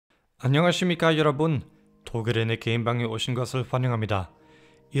안녕하십니까 여러분. 독일인의 개인방에 오신 것을 환영합니다.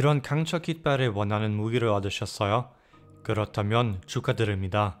 이런 강철깃발에 원하는 무기를 얻으셨어요? 그렇다면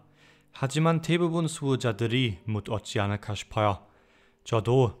축하드립니다. 하지만 대부분 수호자들이 못 얻지 않을까 싶어요.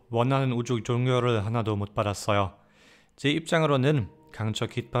 저도 원하는 우주종결을 하나도 못 받았어요. 제 입장으로는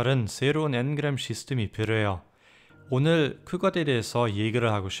강철깃발은 새로운 엔그램 시스템이 필요해요. 오늘 그것에 대해서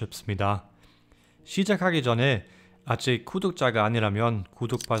얘기를 하고 싶습니다. 시작하기 전에 아직 구독자가 아니라면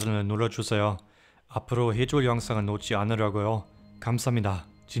구독 버튼을 눌러주세요. 앞으로 해줄 영상을 놓지 않으려고요. 감사합니다.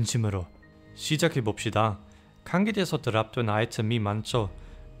 진심으로. 시작해봅시다. 강깃에서 드랍된 아이템이 많죠.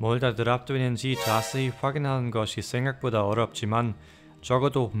 뭘 다 드랍되는지 자세히 확인하는 것이 생각보다 어렵지만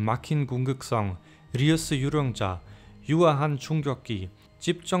적어도 막힌 궁극성, 리어스 유령자, 유아한 충격기,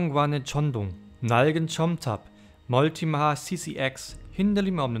 집정관의 전동, 낡은 첨탑, 멀티마하 CCX,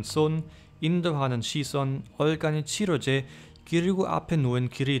 흔들림 없는 손, 인도하는 시선, 얼간의 치료제, 그리고 앞에 놓인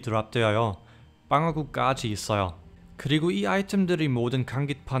길이 드랍되어요. 방어구까지 있어요. 그리고 이 아이템들이 모든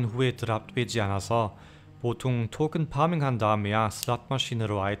강깃판 후에 드랍되지 않아서 보통 토큰 파밍한 다음에야 슬롯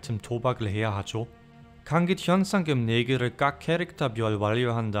머신으로 아이템 도박을 해야 하죠. 강깃 현상금 4개를 각 캐릭터별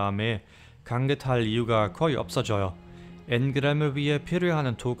완료한 다음에 강깃할 이유가 거의 없어져요. 엔그램을 위해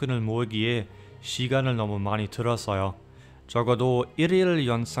필요한 토큰을 모으기에 시간을 너무 많이 들어서요. 적어도 1일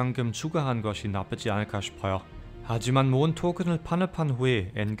연상금 추가한 것이 나쁘지 않을까 싶어요. 하지만 모은 토큰을 판업한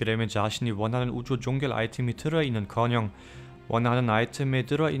후에 엔그램에 자신이 원하는 우주종결 아이템이 들어있는커녕 원하는 아이템에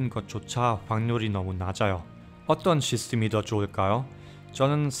들어있는 것조차 확률이 너무 낮아요. 어떤 시스템이 더 좋을까요?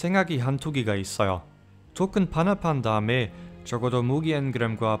 저는 생각이 한두 개가 있어요. 토큰 판업한 다음에 적어도 무기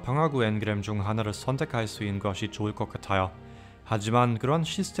엔그램과 방어구 엔그램 중 하나를 선택할 수 있는 것이 좋을 것 같아요. 하지만 그런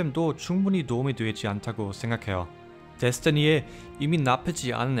시스템도 충분히 도움이 되지 않다고 생각해요. 데스티니에 이미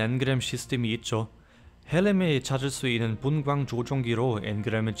나쁘지 않은 엔그램 시스템이 있죠. 헬렘에 찾을 수 있는 분광 조종기로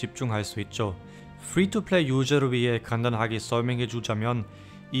엔그램을 집중할 수 있죠. 프리투플레이 유저를 위해 간단하게 설명해주자면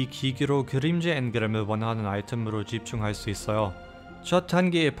이 기기로 그림자 엔그램을 원하는 아이템으로 집중할 수 있어요. 첫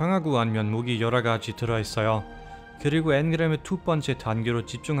단계에 방어구 아니면 무기 여러가지 들어있어요. 그리고 엔그램의 두 번째 단계로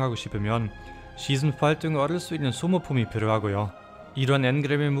집중하고 싶으면 시즌 8 등 얻을 수 있는 소모품이 필요하고요. 이런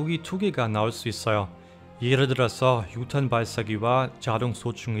엔그램의 무기 2개가 나올 수 있어요. 예를 들어서 유탄 발사기와 자동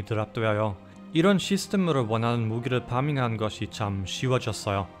소총이 드랍되어요. 이런 시스템으로 원하는 무기를 파밍한 것이 참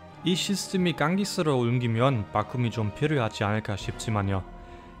쉬워졌어요. 이 시스템이 강깃으로 옮기면 바꿈이 좀 필요하지 않을까 싶지만요.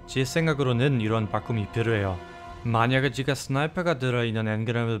 제 생각으로는 이런 바꿈이 필요해요. 만약에 제가 스나이퍼가 들어있는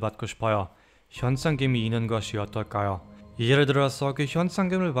엔그램을 받고 싶어요. 현상금이 있는 것이 어떨까요? 예를 들어서 그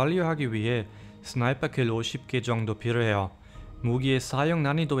현상금을 완료하기 위해 스나이퍼 킬 50개 정도 필요해요. 무기의 사용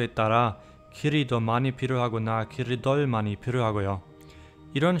난이도에 따라 킬이 더 많이 필요하거나 킬이 덜 많이 필요하고요.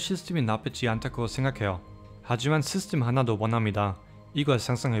 이런 시스템이 나쁘지 않다고 생각해요. 하지만 시스템 하나 더 원합니다. 이걸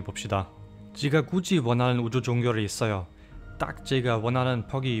상상해봅시다. 제가 굳이 원하는 우주종결이 있어요. 딱 제가 원하는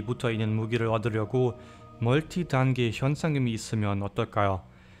퍽이 붙어있는 무기를 얻으려고 멀티 단계 현상금이 있으면 어떨까요?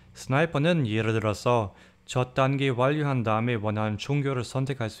 스나이퍼는 예를 들어서 첫 단계 완료한 다음에 원하는 종결을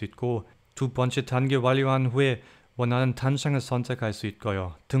선택할 수 있고 두 번째 단계 완료한 후에 원하는 단창을 선택할 수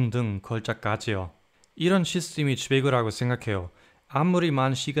있고요. 등등 걸작까지요. 이런 시스템이 최고라고 생각해요. 아무리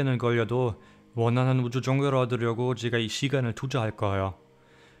많은 시간을 걸려도 원하는 우주종결을 얻으려고 제가 이 시간을 투자할 거예요.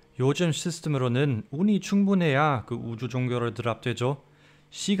 요즘 시스템으로는 운이 충분해야 그 우주종결을 드랍되죠.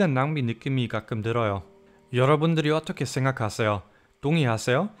 시간 낭비 느낌이 가끔 들어요. 여러분들이 어떻게 생각하세요?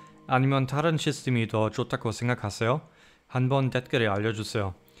 동의하세요? 아니면 다른 시스템이 더 좋다고 생각하세요? 한번 댓글에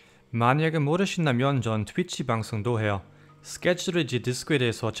알려주세요. 만약에 모르신다면 전 트위치 방송도 해요. 스케치를 제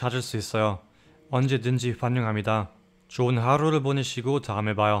디스코드에서 찾을 수 있어요. 언제든지 환영합니다. 좋은 하루를 보내시고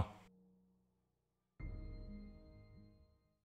다음에 봐요.